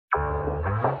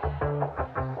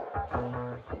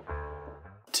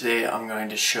Today I'm going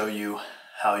to show you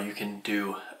how you can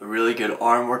do a really good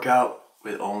arm workout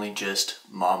with only just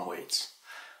mom weights.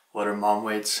 What are mom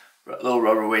weights? Little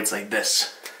rubber weights like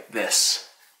this.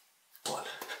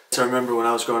 So I remember when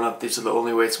I was growing up, these are the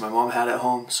only weights my mom had at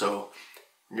home. So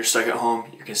when you're stuck at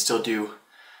home, you can still do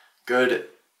good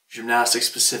gymnastics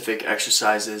specific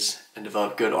exercises and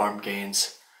develop good arm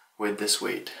gains with this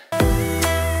weight.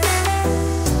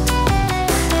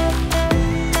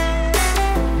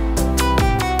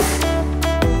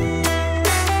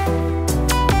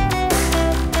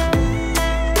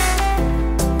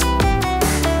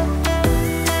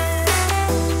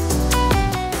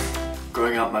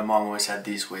 Growing up, my mom always had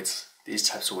these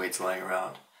types of weights lying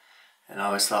around, and I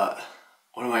always thought,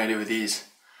 what am I gonna do with these?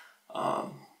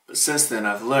 But since then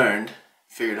I've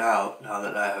figured out, now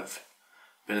that I have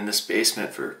been in this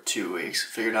basement for 2 weeks,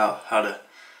 figured out how to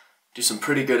do some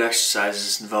pretty good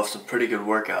exercises and develop some pretty good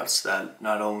workouts that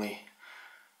not only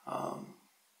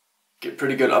get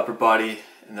pretty good upper body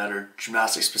and that are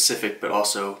gymnastic specific, but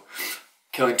also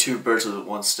killing two birds with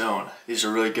one stone. These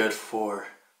are really good for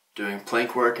doing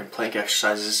plank work and plank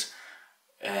exercises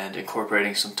and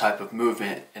incorporating some type of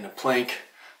movement in a plank,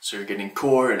 so you're getting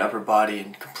core and upper body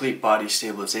and complete body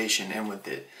stabilization in with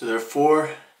it. So there are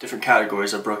 4 different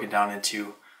categories I've broken down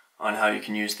into on how you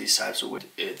can use these types of weights.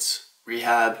 It's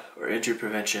rehab or injury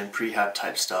prevention, prehab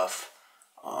type stuff,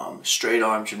 straight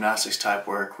arm gymnastics type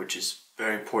work, which is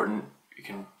very important. You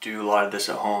can do a lot of this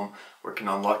at home, working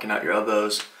on locking out your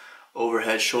elbows,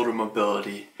 overhead shoulder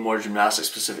mobility, more gymnastic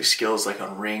specific skills like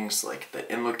on rings, like the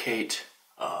lockout,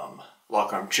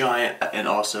 lock arm giant, and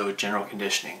also general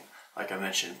conditioning, like I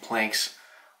mentioned, planks,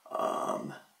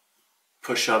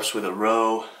 push-ups with a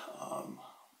row,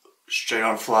 straight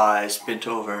arm flies, bent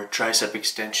over, tricep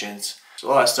extensions. So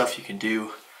a lot of stuff you can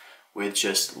do with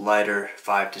just lighter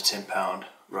 5 to 10 pound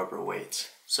rubber weights.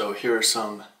 So here are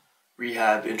some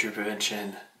rehab, injury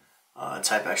prevention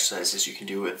type exercises you can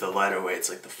do with the lighter weights,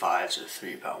 like the 5s or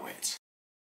 3 pound weights.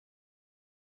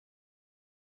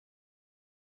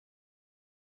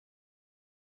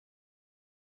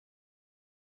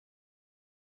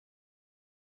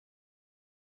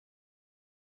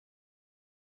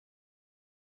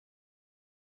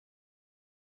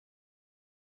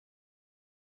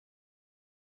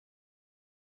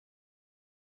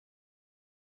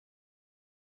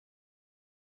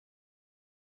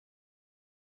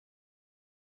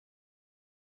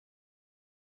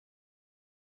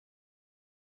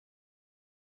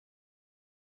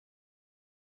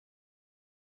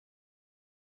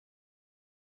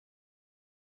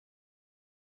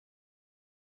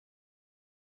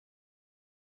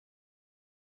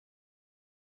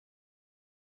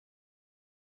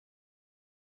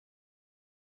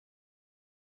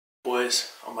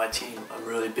 Boys on my team, I'm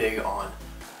really big on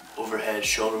overhead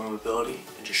shoulder mobility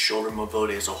and just shoulder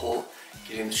mobility as a whole,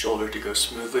 getting the shoulder to go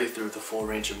smoothly through the full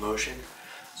range of motion.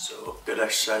 So a good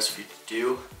exercise for you to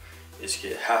do is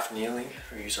get half kneeling.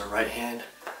 We use our right hand,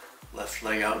 left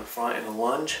leg out in front in a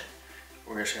lunge.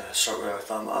 We're just gonna start with our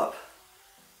thumb up.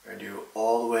 We're gonna do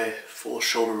all the way full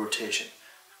shoulder rotation.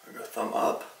 We're gonna go thumb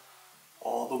up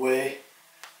all the way,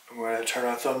 and we're gonna turn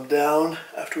our thumb down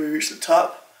after we reach the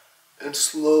top, and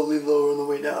slowly lower on the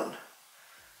way down,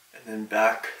 and then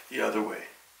back the other way.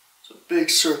 So big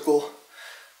circle.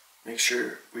 Make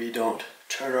sure we don't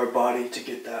turn our body to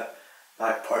get that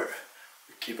back part.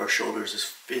 We keep our shoulders as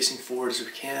facing forward as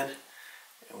we can,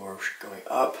 and we're going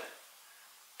up,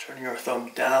 turning our thumb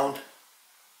down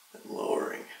and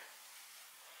lowering.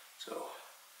 So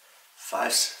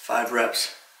five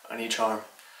reps on each arm.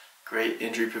 Great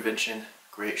injury prevention,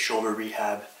 great shoulder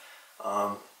rehab,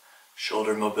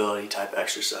 shoulder mobility type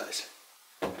exercise.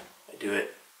 I do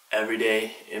it every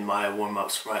day in my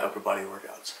warm-ups for my upper body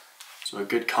workouts. So a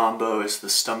good combo is the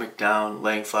stomach down,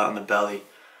 laying flat on the belly,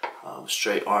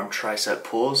 straight arm tricep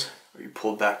pulls, where you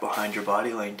pull back behind your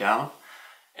body laying down,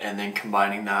 and then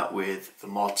combining that with the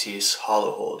Maltese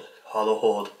hollow hold. Hollow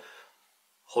hold,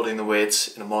 holding the weights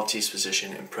in a Maltese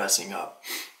position and pressing up.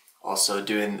 Also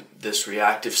doing this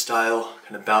reactive style,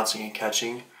 kind of bouncing and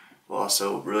catching, will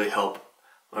also really help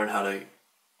learn how to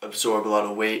absorb a lot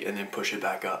of weight and then push it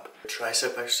back up.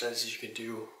 Tricep exercises you can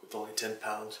do with only 10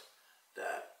 pounds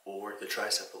that will work the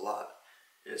tricep a lot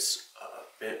is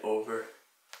bent over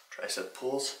tricep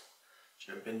pulls.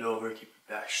 So you're gonna bend over, keep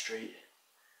your back straight,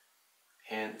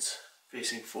 hands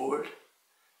facing forward,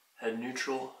 head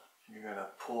neutral, and you're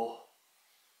gonna pull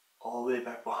all the way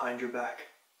back behind your back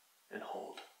and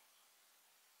hold.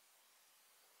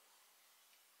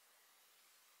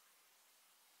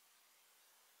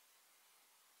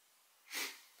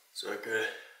 So a good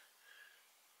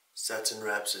sets and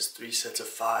reps is 3 sets of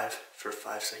 5 for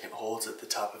 5-second holds at the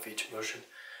top of each motion.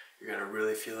 You're gonna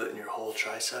really feel it in your whole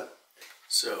tricep.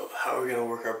 So how are we gonna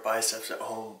work our biceps at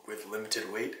home with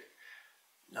limited weight?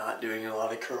 Not doing a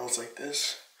lot of curls like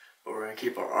this, but we're gonna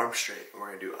keep our arms straight. We're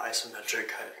gonna do isometric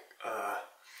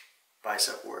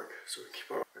bicep work. So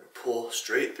we're gonna pull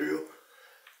straight through,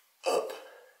 up,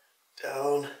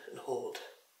 down, and hold.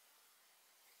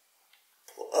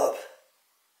 Pull up,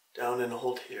 down, and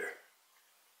hold here.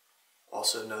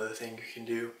 Also, another thing you can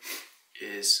do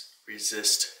is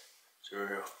resist. So we're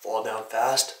gonna fall down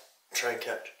fast, try and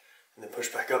catch, and then push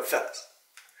back up fast.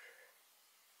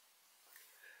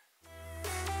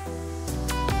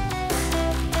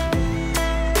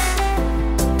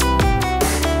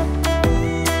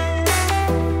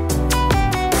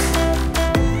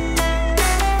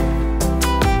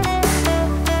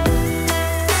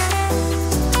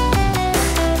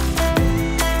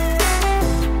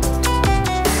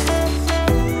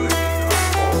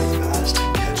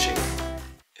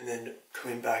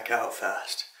 Back out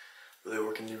fast, really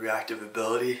working the reactive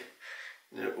ability,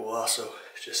 and it will also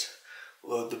just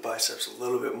load the biceps a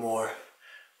little bit more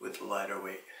with lighter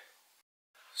weight.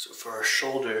 So for our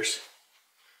shoulders,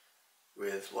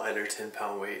 with lighter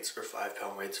 10-pound weights or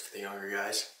 5-pound weights for the younger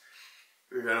guys,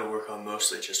 we're going to work on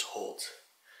mostly just holds.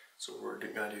 So we're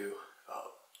going to do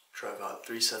try about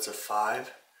 3 sets of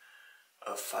 5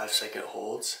 of 5-second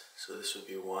holds. So this would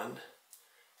be 1,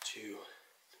 2, 3,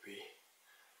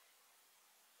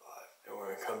 and we're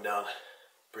going to come down,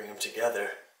 bring them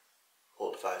together,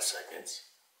 hold 5 seconds.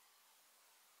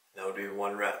 That would be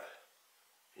 1 rep.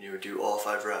 And you would do all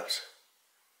 5 reps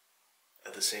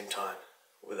at the same time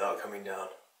without coming down.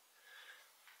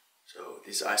 So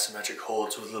these isometric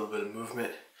holds with a little bit of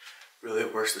movement really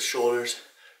works the shoulders,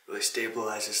 really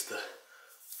stabilizes the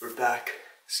upper back,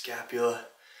 scapula,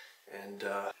 and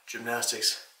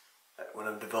gymnastics. When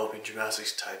I'm developing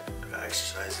gymnastics type of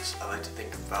exercises, I like to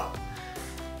think about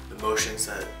the motions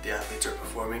that the athletes are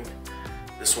performing.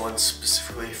 This one's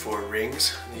specifically for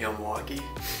rings, the Yamawaki.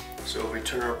 So we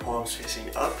turn our palms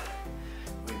facing up,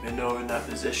 we bend over in that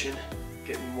position,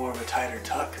 getting more of a tighter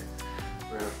tuck.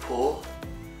 We're gonna pull,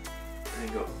 and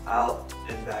then go out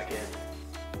and back in.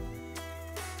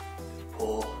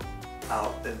 Pull,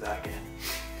 out, and back in.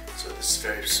 So this is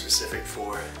very specific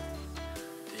for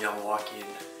the Yamawaki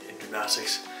in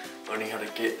gymnastics, learning how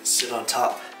to sit on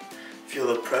top. Feel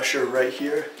the pressure right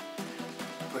here,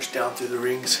 push down through the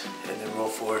rings, and then roll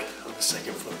forward on the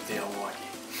second flip of the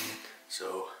Yamawaki.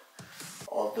 So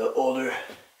all the older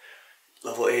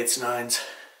level 8s, 9s,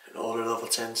 and older level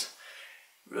 10s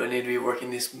really need to be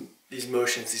working these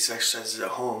motions, these exercises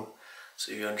at home,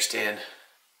 so you understand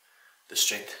the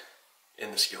strength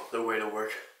in the skill. The way to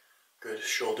work good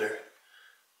shoulder,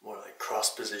 more like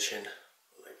cross position,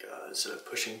 like instead of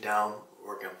pushing down,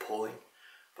 working on pulling,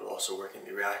 but also working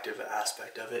the reactive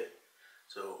aspect of it.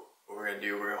 So what we're gonna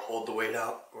do, we're gonna hold the weight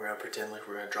out, we're gonna pretend like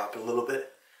we're gonna drop it a little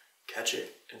bit, catch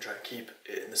it, and try to keep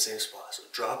it in the same spot. So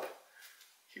drop,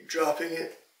 keep dropping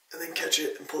it, and then catch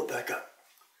it and pull it back up.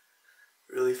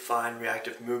 Really fine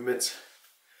reactive movements,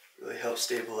 really help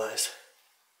stabilize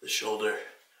the shoulder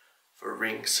for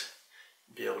rings,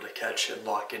 be able to catch and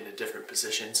lock into different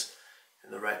positions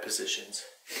in the right positions.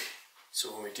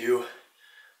 So when we do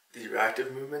these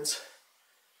reactive movements,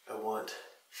 I want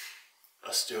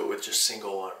us to do it with just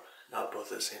single arm, not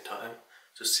both at the same time.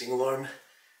 So single arm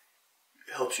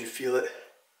helps you feel it,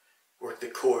 work the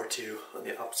core too on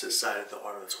the opposite side of the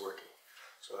arm that's working.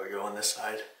 So I go on this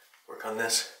side, work on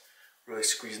this, really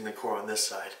squeezing the core on this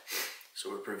side.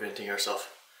 So we're preventing ourselves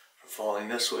from falling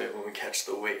this way when we catch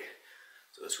the weight.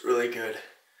 So it's really good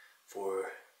for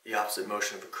the opposite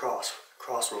motion of a cross.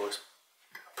 Cross roll is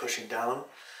pushing down,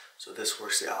 so this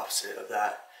works the opposite of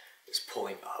that, is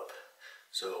pulling up.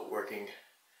 So working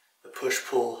the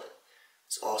push-pull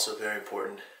is also very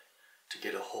important to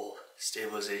get a whole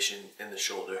stabilization in the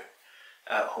shoulder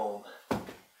at home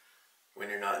when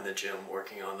you're not in the gym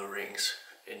working on the rings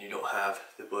and you don't have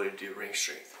the ability to do ring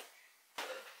strength.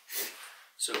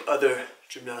 So other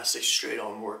gymnastics straight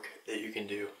arm work that you can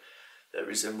do that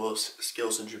resembles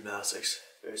skills in gymnastics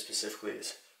very specifically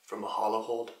is from a hollow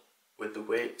hold with the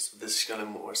weight. So this is going to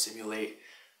more simulate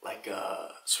like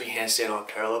a swing handstand on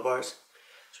parallel bars.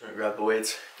 So we're going to grab the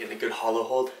weights, get a good hollow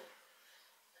hold.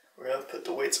 We're going to put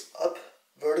the weights up,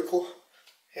 vertical,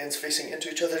 hands facing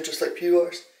into each other just like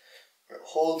P-bars. We're going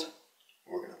to hold,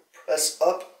 we're going to press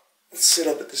up and sit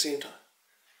up at the same time.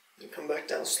 Then come back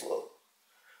down slow.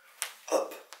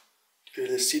 Up, go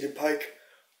to the seated pike,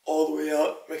 all the way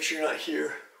out. Make sure you're not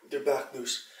here with your back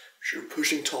loose. Make sure you're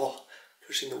pushing tall,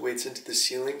 pushing the weights into the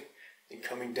ceiling, and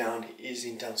coming down,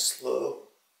 easing down slow,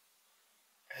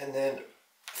 and then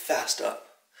fast up.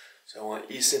 So I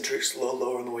want eccentrics low,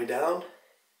 lower on the way down,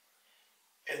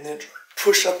 and then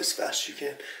push up as fast as you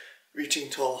can, reaching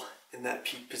tall in that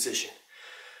peak position.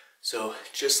 So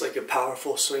just like a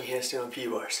powerful swing handstand on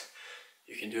P-bars,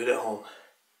 you can do it at home.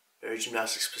 Very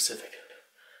gymnastics specific.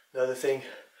 Another thing,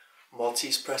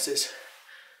 Maltese presses.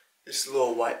 This is a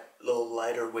little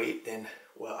lighter weight than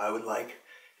what I would like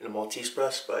in a Maltese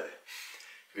press, but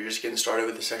if you're just getting started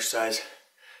with this exercise,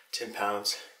 10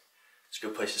 pounds, it's a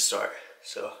good place to start.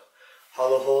 So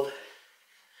hollow hold,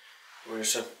 we're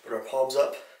just gonna put our palms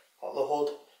up, hollow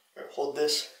hold, we're gonna hold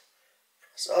this,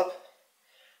 press up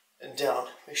and down.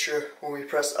 Make sure when we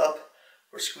press up,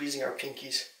 we're squeezing our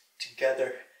pinkies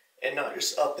together and not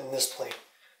just up in this plane.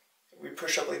 If we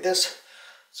push up like this,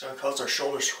 it's gonna cause our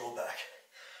shoulders to roll back.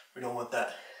 We don't want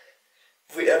that.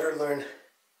 If we ever learn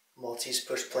Maltese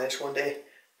push planche one day,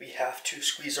 we have to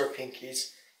squeeze our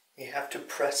pinkies. We have to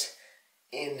press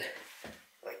in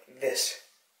like this,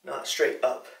 not straight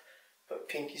up, but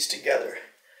pinkies together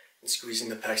and squeezing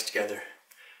the pecs together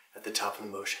at the top of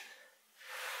the motion.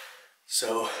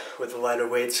 So with the lighter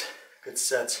weights, good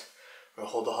sets, we're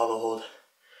gonna hold the hollow hold.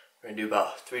 We're gonna do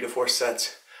about 3 to 4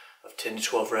 sets of 10 to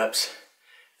 12 reps.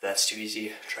 If that's too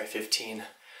easy, try 15.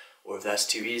 Or if that's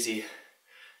too easy,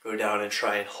 go down and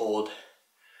try and hold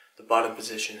the bottom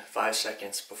position 5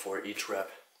 seconds before each rep,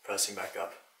 pressing back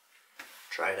up.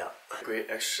 Try it out.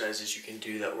 Great exercises you can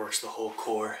do that works the whole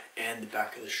core and the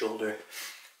back of the shoulder.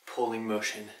 Pulling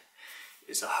motion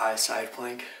is a high side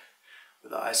plank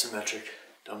with an isometric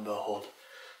dumbbell hold.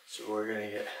 So we're gonna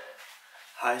get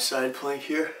high side plank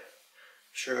here.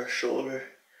 Sure, shoulder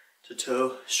to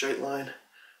toe, straight line,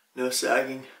 no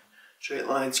sagging, straight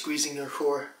line, squeezing our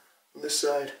core on this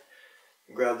side.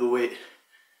 Grab the weight.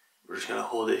 We're just gonna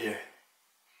hold it here.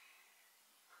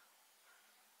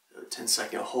 So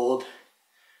 10-second hold.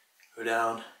 Go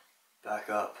down, back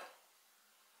up.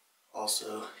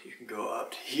 Also, you can go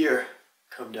up to here,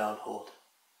 come down, hold.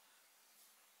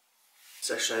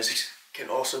 This exercise can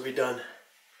also be done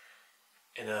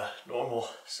in a normal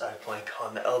side plank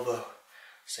on the elbow.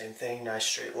 Same thing, nice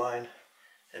straight line,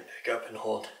 and pick up and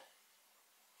hold.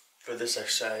 For this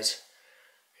exercise,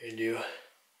 you're gonna do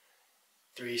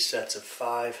 3 sets of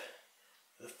 5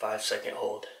 with a 5-second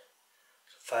hold.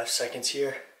 So 5 seconds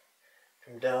here,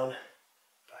 come down,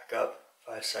 back up,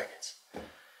 5 seconds.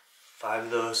 5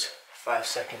 of those, 5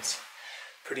 seconds.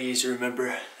 Pretty easy to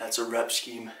remember. That's a rep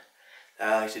scheme that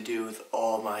I like to do with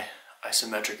all my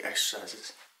isometric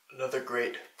exercises. Another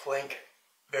great plank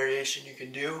variation you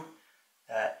can do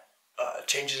that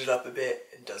changes it up a bit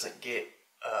and doesn't get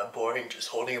boring just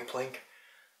holding a plank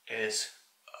is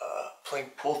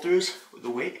plank pull-throughs with the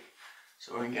weight.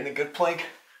 So we're gonna get a good plank.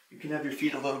 You can have your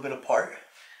feet a little bit apart,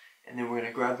 and then we're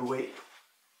gonna grab the weight,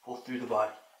 pull through the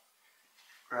body.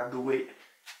 Grab the weight,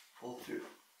 pull through.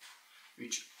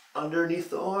 Reach underneath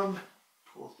the arm,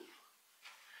 pull through.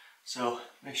 So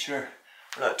make sure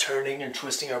we're not turning and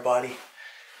twisting our body,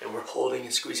 and we're holding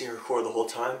and squeezing our core the whole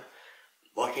time.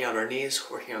 Locking out our knees,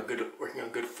 working on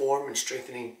good form and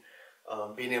strengthening,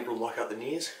 being able to lock out the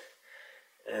knees.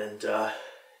 And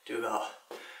do about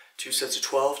 2 sets of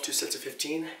 12, 2 sets of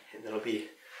 15, and that'll be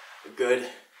a good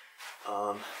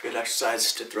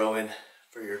exercise to throw in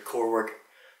for your core work,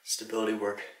 stability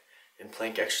work, and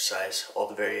plank exercise, all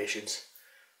the variations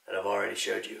that I've already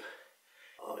showed you.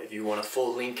 If you want a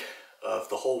full link of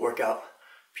the whole workout,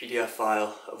 PDF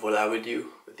file of what I would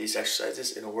do with these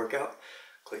exercises in a workout,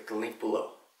 click the link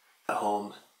below. At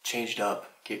home, change it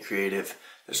up, get creative.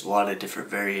 There's a lot of different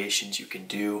variations you can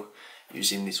do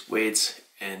using these weights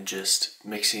and just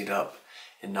mixing it up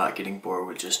and not getting bored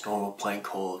with just normal plank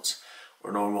holds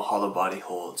or normal hollow body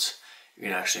holds. You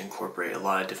can actually incorporate a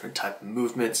lot of different type of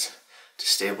movements to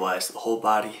stabilize the whole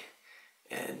body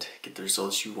and get the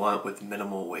results you want with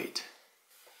minimal weight.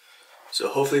 So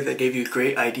hopefully that gave you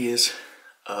great ideas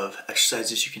of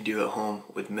exercises you can do at home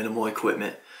with minimal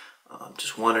equipment.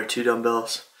 Just 1 or 2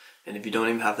 dumbbells, and if you don't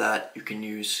even have that, you can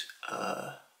use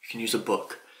a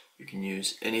book. You can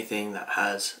use anything that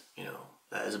has,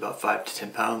 that is about 5 to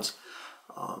 10 pounds.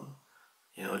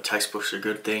 Textbooks are a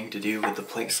good thing to do with the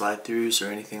plank slide throughs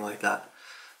or anything like that.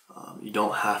 You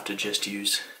don't have to just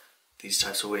use these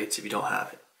types of weights if you don't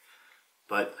have it.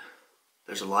 But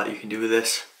there's a lot you can do with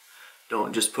this.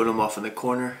 Don't just put them off in the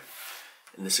corner.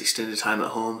 In this extended time at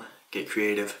home, get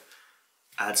creative.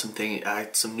 Add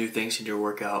some new things into your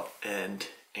workout and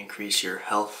increase your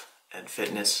health and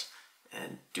fitness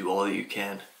and do all that you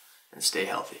can and stay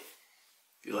healthy.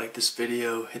 If you like this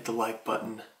video, hit the like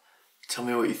button. Tell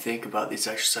me what you think about these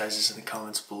exercises in the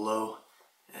comments below,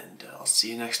 and I'll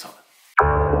see you next time.